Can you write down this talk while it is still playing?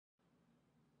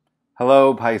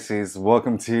Hello, Pisces.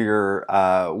 Welcome to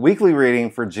your weekly reading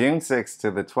for June 6th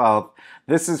to the 12th.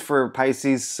 This is for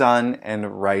Pisces, Sun,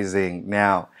 and Rising.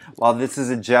 Now, while this is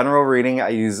a general reading, I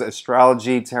use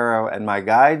astrology, tarot, and my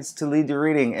guides to lead your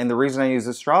reading. And the reason I use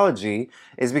astrology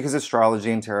is because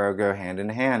astrology and tarot go hand in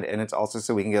hand. And it's also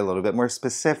so we can get a little bit more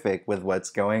specific with what's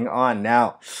going on.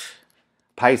 Now,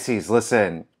 Pisces,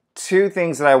 listen. Two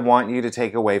things that I want you to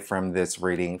take away from this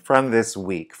reading, from this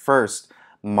week. First,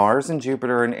 Mars and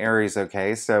Jupiter in Aries,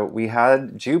 okay? So we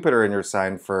had Jupiter in your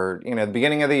sign for, the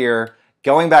beginning of the year,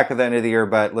 going back to the end of the year,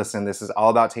 but listen, this is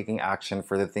all about taking action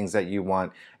for the things that you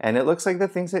want. And it looks like the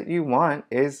things that you want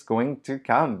is going to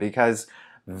come because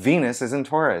Venus is in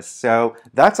Taurus. So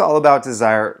that's all about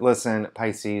desire. Listen,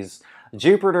 Pisces,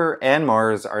 Jupiter and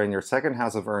Mars are in your second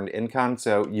house of earned income,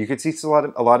 so you could see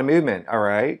a lot of movement, all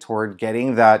right, toward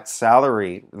getting that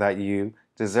salary that you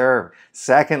deserve.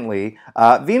 Secondly,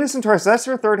 Venus and Taurus, that's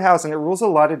your third house, and it rules a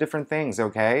lot of different things,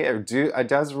 okay? It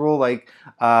does rule,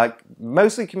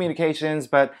 mostly communications,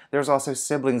 but there's also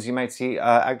siblings. You might see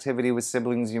activity with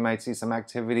siblings. You might see some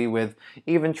activity with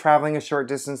even traveling a short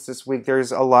distance this week.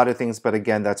 There's a lot of things, but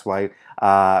again, that's why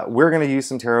we're going to use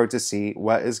some tarot to see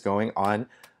what is going on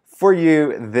for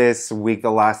you this week.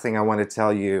 The last thing I want to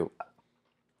tell you,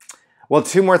 well,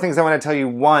 two more things I want to tell you.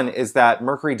 One is that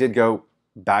Mercury did go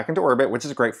back into orbit, which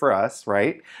is great for us,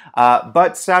 right?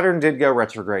 But Saturn did go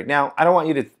retrograde. Now, I don't want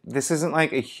you to, this isn't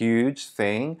like a huge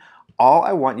thing. All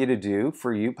I want you to do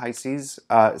for you, Pisces,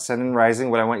 Sun and Rising,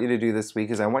 what I want you to do this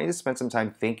week is I want you to spend some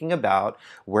time thinking about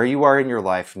where you are in your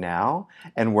life now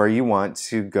and where you want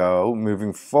to go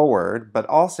moving forward, but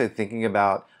also thinking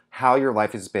about how your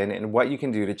life has been and what you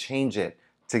can do to change it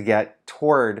to get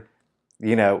toward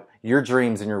your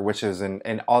dreams and your wishes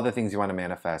and all the things you want to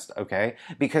manifest, okay?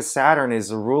 Because Saturn is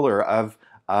the ruler of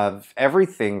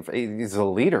everything. He's a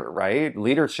leader, right?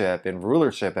 Leadership and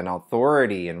rulership and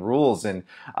authority and rules and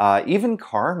even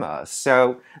karma.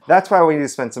 So that's why I want you to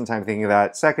spend some time thinking of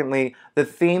that. Secondly, the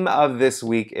theme of this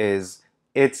week is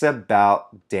it's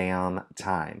about damn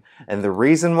time. And the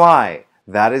reason why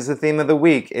that is the theme of the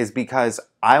week is because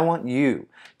I want you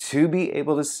to be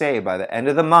able to say by the end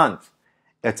of the month,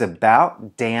 it's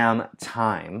about damn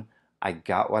time I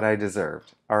got what I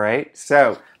deserved. All right?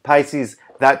 So, Pisces,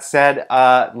 that said,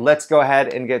 let's go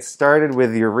ahead and get started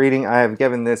with your reading. I have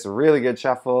given this a really good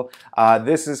shuffle.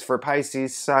 This is for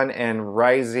Pisces, Sun, and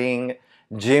Rising,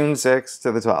 June 6th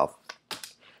to the 12th.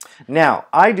 Now,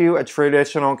 I do a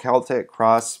traditional Celtic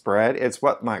cross spread. It's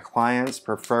what my clients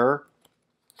prefer.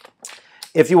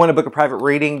 If you want to book a private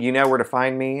reading, you know where to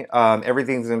find me.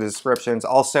 Everything's in the descriptions.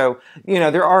 Also,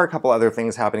 there are a couple other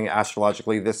things happening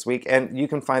astrologically this week, and you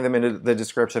can find them in the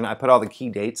description. I put all the key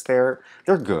dates there.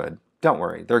 They're good. Don't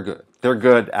worry. They're good. They're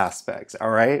good aspects, all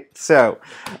right? So,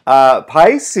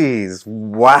 Pisces,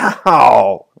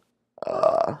 wow.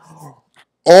 Oh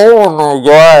my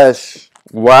gosh.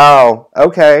 Wow.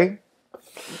 Okay.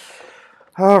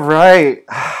 All right.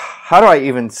 How do I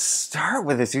even start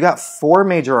with this? You got 4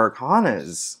 major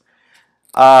arcanas.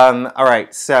 All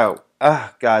right, so,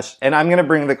 oh gosh, and I'm gonna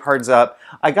bring the cards up.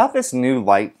 I got this new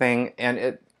light thing,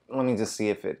 and let me just see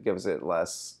if it gives it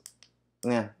less.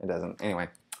 Yeah, it doesn't. Anyway,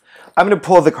 I'm gonna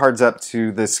pull the cards up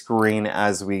to the screen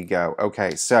as we go.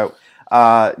 Okay, so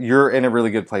you're in a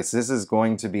really good place. This is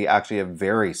going to be actually a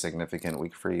very significant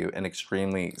week for you, an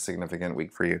extremely significant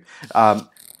week for you.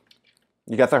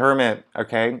 You got the Hermit,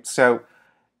 okay? So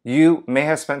you may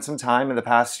have spent some time in the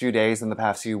past few days, in the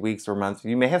past few weeks or months,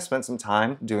 you may have spent some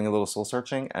time doing a little soul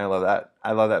searching, and I love that.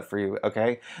 I love that for you,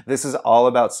 okay? This is all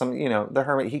about the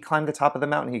Hermit, he climbed the top of the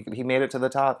mountain, he made it to the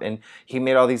top, and he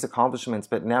made all these accomplishments,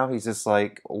 but now he's just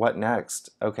like, what next,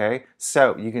 okay?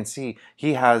 So you can see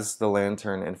he has the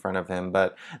lantern in front of him,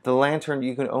 but the lantern,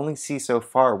 you can only see so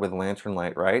far with lantern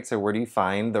light, right? So where do you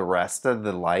find the rest of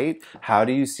the light? How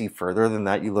do you see further than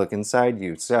that? You look inside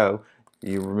you. So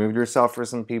you removed yourself for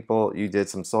some people. You did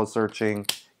some soul searching.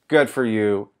 Good for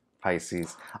you,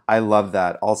 Pisces. I love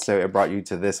that. Also, it brought you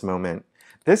to this moment.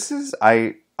 This is,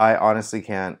 I honestly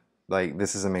can't,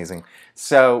 this is amazing.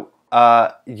 So,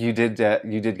 you did get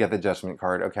the Judgment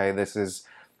card, okay? This is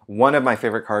one of my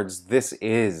favorite cards. This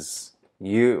is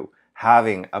you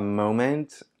having a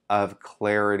moment of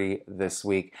clarity this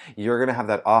week. You're going to have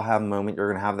that aha moment. You're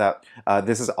going to have that,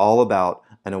 this is all about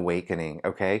an awakening,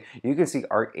 okay? You can see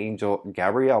Archangel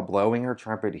Gabrielle blowing her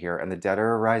trumpet here, and the dead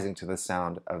are arising to the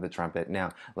sound of the trumpet. Now,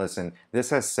 listen,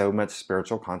 this has so much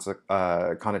spiritual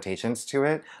connotations to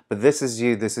it, but this is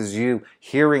you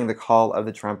hearing the call of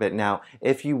the trumpet. Now,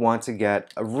 if you want to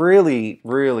get really,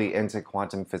 really into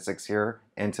quantum physics here,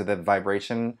 into the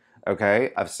vibration,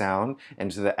 okay, of sound,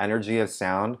 into the energy of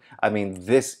sound, I mean,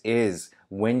 this is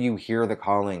when you hear the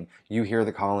calling, you hear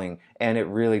the calling, and it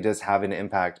really does have an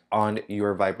impact on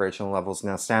your vibrational levels.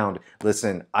 Now, sound,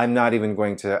 listen, I'm not even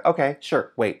going to, okay,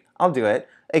 sure, wait, I'll do it.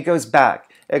 It goes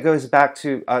back. It goes back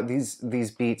to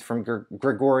these beats from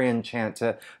Gregorian chant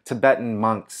to Tibetan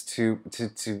monks to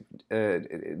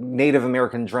Native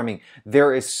American drumming.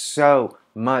 There is so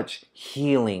much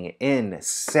healing in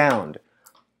sound.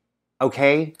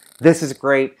 Okay? This is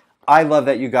great. I love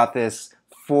that you got this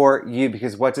for you,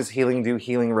 because what does healing do?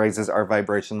 Healing raises our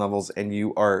vibration levels, and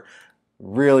you are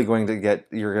really going to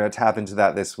you're going to tap into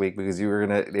that this week, because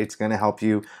it's going to help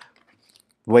you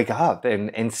wake up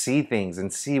and see things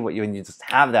and see what and you just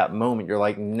have that moment. You're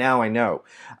like, now I know.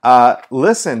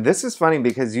 Listen, this is funny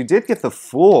because you did get the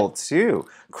Fool too,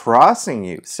 crossing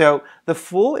you. So the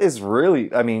Fool is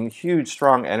really, I mean, huge,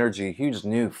 strong energy, huge,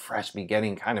 new, fresh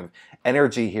beginning kind of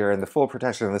energy here, and the full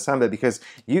protection of the sun. But because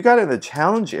you got in the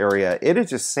challenge area, it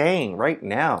is just saying right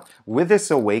now, with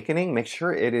this awakening, make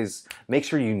sure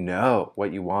you know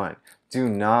what you want. Do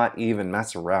not even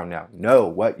mess around now. Know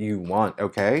what you want,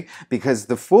 okay? Because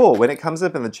the Fool, when it comes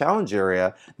up in the challenge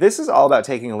area, this is all about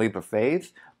taking a leap of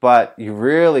faith, but you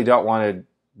really don't want to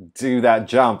do that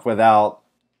jump without...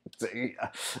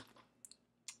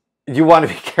 You want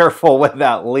to be careful with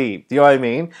that leap. Do you know what I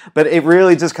mean? But it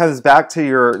really just comes back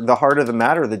to the heart of the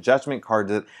matter, the Judgment card,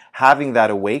 to having that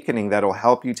awakening that'll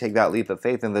help you take that leap of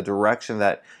faith in the direction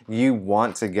that you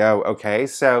want to go. Okay,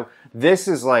 so this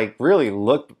is like really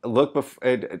look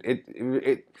before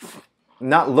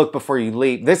not look before you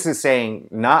leap. This is saying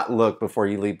not look before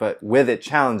you leap, but with it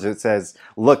challenge, it says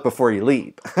look before you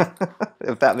leap.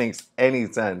 If that makes any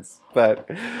sense. But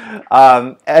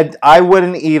and I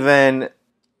wouldn't even.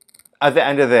 At the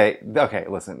end of the day, okay,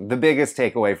 listen, the biggest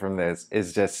takeaway from this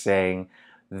is just saying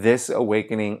this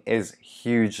awakening is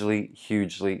hugely,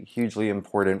 hugely, hugely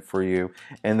important for you.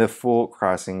 And the Fool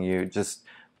crossing you, just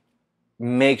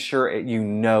make sure you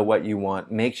know what you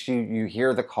want. Make sure you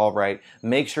hear the call right.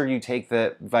 Make sure you take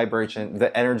the vibration,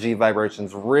 the energy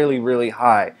vibrations really, really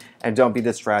high. And don't be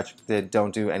distracted.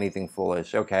 Don't do anything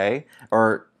foolish, okay?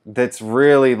 Or that's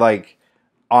really like,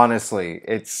 honestly,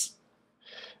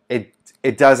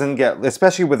 it doesn't get,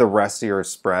 especially with a rustier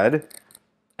spread,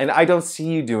 and I don't see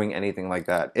you doing anything like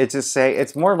that.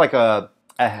 It's more like a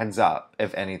heads up,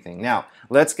 if anything. Now,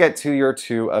 let's get to your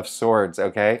Two of Swords,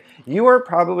 okay? You are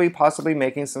possibly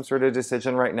making some sort of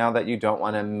decision right now that you don't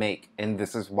want to make, and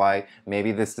this is why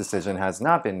maybe this decision has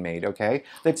not been made, okay?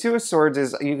 The Two of Swords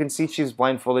is, you can see she's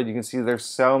blindfolded, you can see there's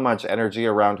so much energy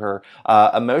around her,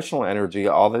 emotional energy,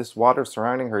 all this water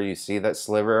surrounding her. You see that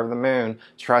sliver of the moon.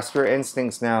 Trust your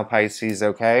instincts now, Pisces,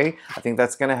 okay? I think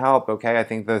that's going to help, okay? I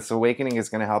think this awakening is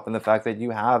going to help in the fact that you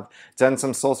have done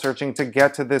some soul searching to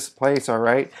get to this place, all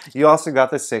right? You also got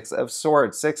the Six of Swords.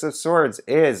 Six of Swords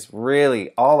is really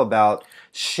all about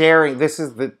sharing. This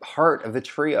is the heart of the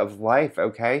tree of life,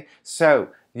 okay? So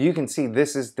you can see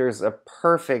there's a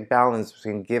perfect balance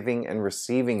between giving and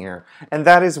receiving here. And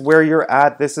that is where you're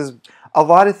at. This is a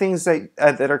lot of things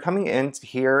that are coming in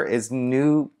here is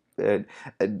new, a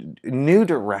new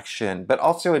direction, but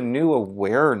also a new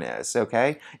awareness,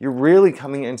 okay? You're really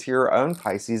coming into your own,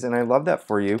 Pisces, and I love that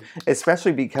for you,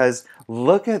 especially because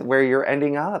look at where you're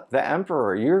ending up. The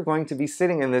Emperor, you're going to be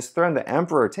sitting in this throne. The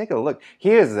Emperor, take a look.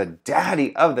 He is the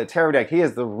daddy of the tarot deck. He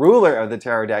is the ruler of the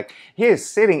tarot deck. He is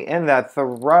sitting in that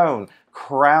throne,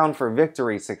 crowned for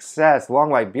victory, success, long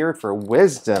white beard for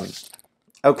wisdom,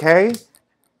 okay?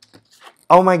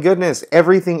 Oh my goodness,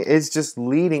 everything is just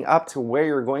leading up to where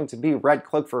you're going to be. Red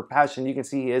cloak for passion. You can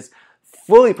see he is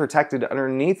fully protected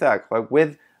underneath that cloak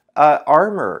with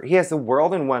armor. He has the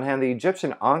world in one hand, the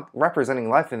Egyptian Ankh representing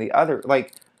life in the other.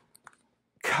 Like,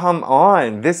 come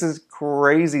on, this is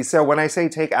crazy. So when I say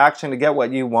take action to get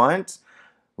what you want,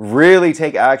 really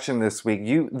take action this week.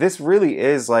 This really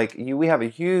is like, we have a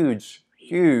huge,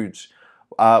 huge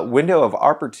window of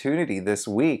opportunity this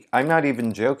week. I'm not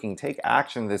even joking. Take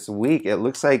action this week. It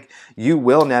looks like you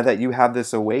will now that you have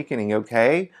this awakening,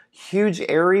 okay? Huge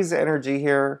Aries energy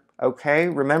here, okay?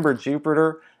 Remember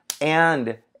Jupiter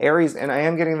and Aries, and I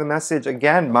am getting the message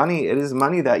again, money. It is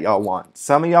money that y'all want.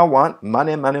 Some of y'all want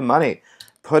money, money, money.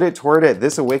 Put it toward it.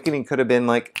 This awakening could have been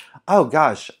like, oh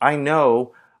gosh, I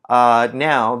know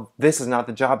now this is not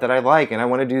the job that I like, and I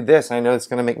want to do this, and I know it's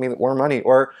going to make me more money.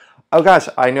 Or, oh gosh,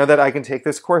 I know that I can take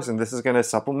this course and this is going to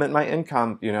supplement my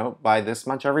income, you know, by this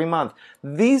much every month.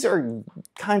 These are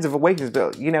kinds of awakenings,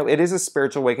 but, you know, it is a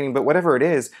spiritual awakening, but whatever it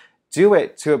is, do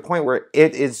it to a point where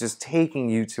it is just taking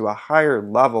you to a higher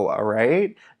level, all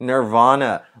right?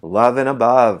 Nirvana, love and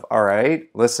above, all right?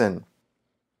 Listen,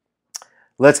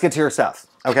 let's get to your stuff.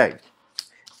 Okay.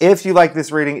 If you like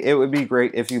this reading, it would be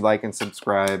great if you like and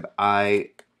subscribe. I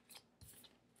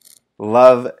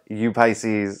love you,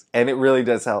 Pisces, and it really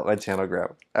does help my channel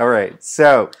grow. All right,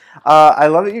 so I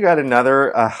love that you got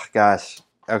another, gosh,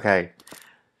 okay.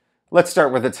 Let's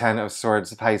start with the 10 of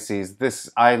Swords,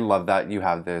 Pisces. I love that you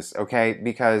have this, okay?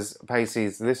 Because,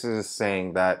 Pisces, this is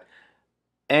saying that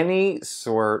any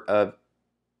sort of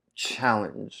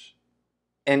challenge,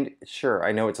 and sure,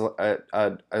 I know it's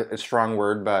a strong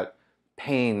word, but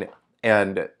pain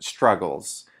and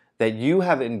struggles that you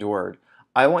have endured,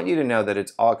 I want you to know that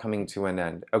it's all coming to an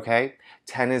end, okay?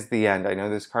 10 is the end. I know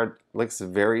this card looks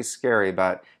very scary,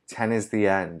 but 10 is the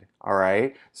end, all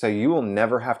right? So you will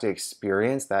never have to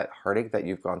experience that heartache that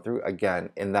you've gone through again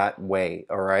in that way,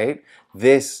 all right?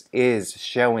 This is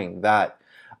showing that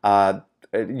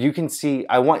you can see,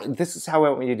 this is how I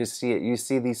want you to see it. You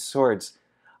see these swords.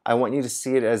 I want you to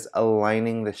see it as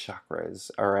aligning the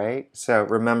chakras, all right? So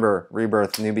remember,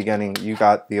 rebirth, new beginning, you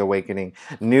got the awakening.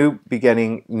 New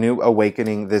beginning, new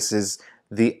awakening. This is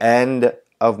the end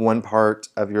of one part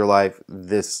of your life,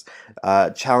 this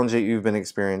challenge that you've been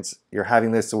experiencing. You're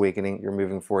having this awakening, you're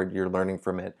moving forward, you're learning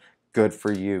from it. Good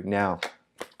for you. Now,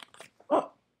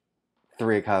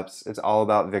 Three of Cups. It's all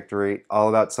about victory, all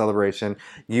about celebration.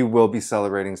 You will be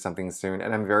celebrating something soon,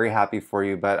 and I'm very happy for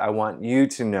you, but I want you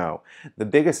to know the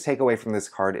biggest takeaway from this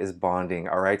card is bonding,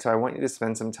 all right? So I want you to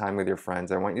spend some time with your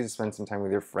friends. I want you to spend some time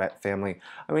with your family.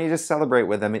 I want you to celebrate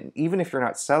with them, and even if you're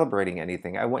not celebrating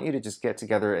anything, I want you to just get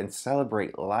together and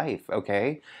celebrate life,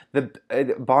 okay?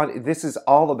 This is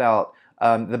all about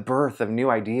the birth of new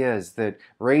ideas, that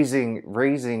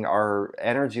raising our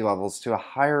energy levels to a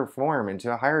higher form and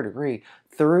to a higher degree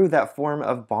through that form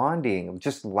of bonding,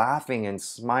 just laughing and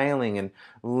smiling and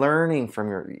learning from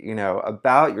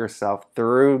about yourself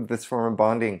through this form of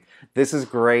bonding. This is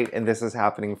great, and this is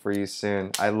happening for you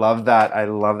soon. I love that. I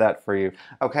love that for you.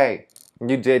 Okay,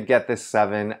 you did get this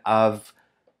 7 of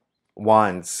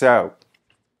Wands. So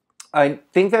I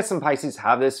think that some Pisces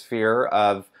have this fear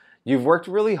of, you've worked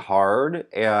really hard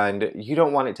and you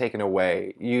don't want it taken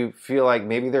away. You feel like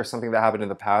maybe there's something that happened in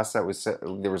the past that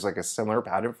there was like a similar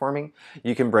pattern forming.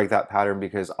 You can break that pattern,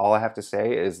 because all I have to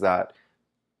say is that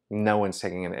no one's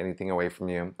taking anything away from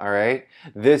you, all right?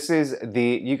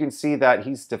 You can see that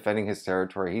he's defending his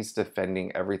territory. He's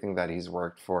defending everything that he's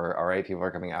worked for, all right? People are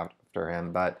coming after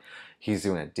him, but he's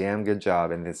doing a damn good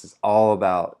job, and this is all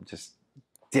about just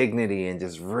dignity and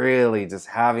just really just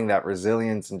having that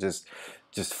resilience and just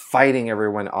fighting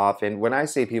everyone off. And when I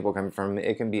say people coming from him,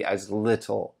 it can be as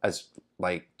little as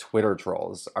like Twitter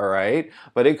trolls, all right?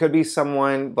 But it could be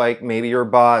someone like maybe your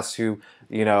boss who,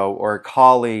 or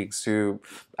colleagues who,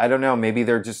 I don't know, maybe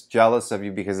they're just jealous of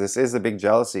you, because this is a big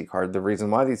jealousy card. The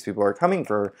reason why these people are coming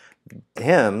for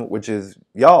him, which is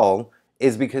y'all,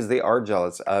 is because they are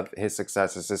jealous of his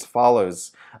successes. This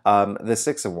follows the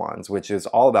 6 of Wands, which is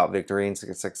all about victory and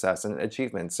success and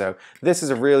achievement. So this is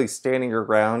a really standing your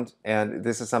ground, and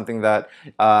this is something that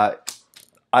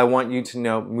I want you to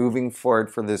know moving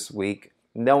forward for this week.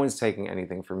 No one's taking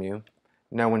anything from you.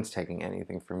 No one's taking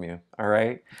anything from you, all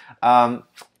right?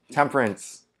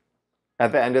 Temperance.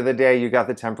 At the end of the day, you got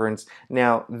the Temperance.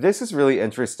 Now, this is really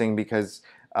interesting because,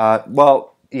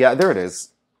 well, yeah, there it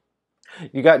is.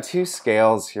 You got 2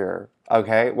 scales here,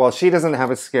 okay? Well, she doesn't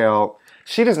have a scale.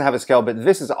 She doesn't have a scale, but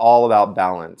this is all about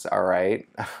balance, all right?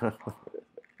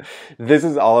 This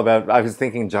is all about, I was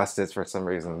thinking justice for some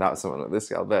reason, not someone with this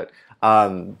scale, but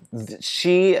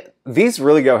these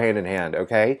really go hand in hand,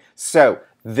 okay? So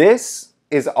this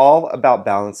is all about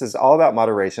balance. This is all about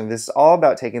moderation. This is all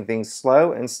about taking things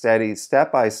slow and steady, step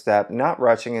by step, not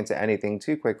rushing into anything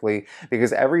too quickly,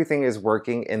 because everything is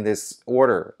working in this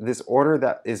order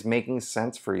that is making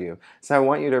sense for you. So I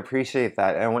want you to appreciate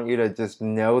that. I want you to just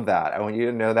know that. I want you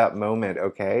to know that moment,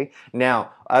 okay?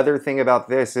 Now, other thing about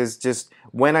this is just,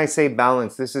 when I say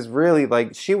balance, this is really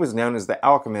like, she was known as the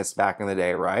alchemist back in the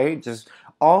day, right? Just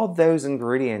all those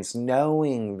ingredients,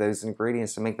 knowing those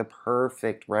ingredients to make the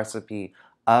perfect recipe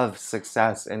of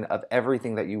success and of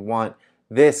everything that you want.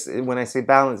 This, when I say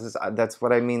balance, that's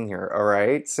what I mean here, all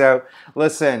right? So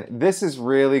listen, this is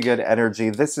really good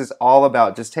energy. This is all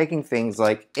about just taking things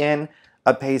like in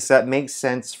a pace that makes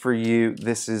sense for you.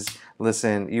 This is,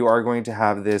 listen, you are going to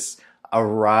have this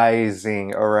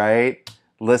arising, all right?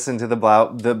 Listen to the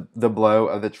blow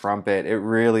of the trumpet. It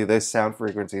really, those sound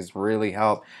frequencies really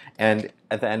help. And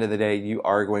at the end of the day, you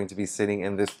are going to be sitting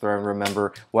in this throne.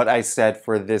 Remember what I said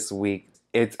for this week.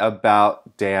 It's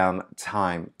about damn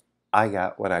time. I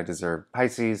got what I deserve.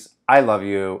 Pisces, I love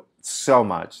you so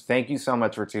much. Thank you so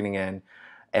much for tuning in,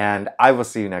 and I will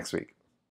see you next week.